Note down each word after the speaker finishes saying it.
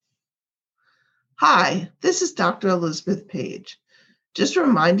Hi, this is Dr. Elizabeth Page. Just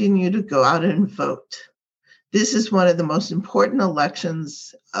reminding you to go out and vote. This is one of the most important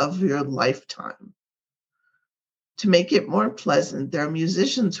elections of your lifetime. To make it more pleasant, there are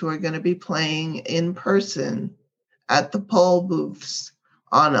musicians who are going to be playing in person at the poll booths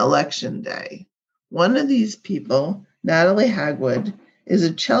on Election Day. One of these people, Natalie Hagwood, is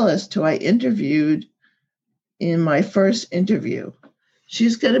a cellist who I interviewed in my first interview.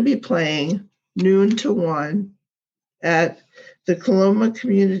 She's going to be playing noon to 1 at the Coloma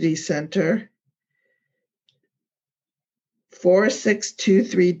Community Center,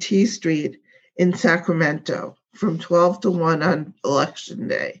 4623 T Street in Sacramento from 12 to 1 on Election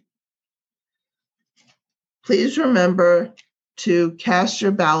Day. Please remember to cast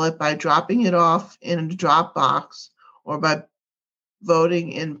your ballot by dropping it off in a drop box or by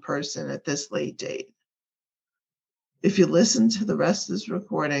voting in person at this late date. If you listen to the rest of this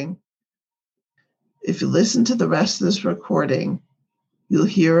recording, you'll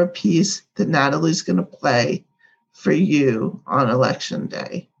hear a piece that Natalie's going to play for you on Election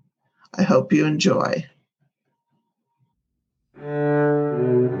Day. I hope you enjoy.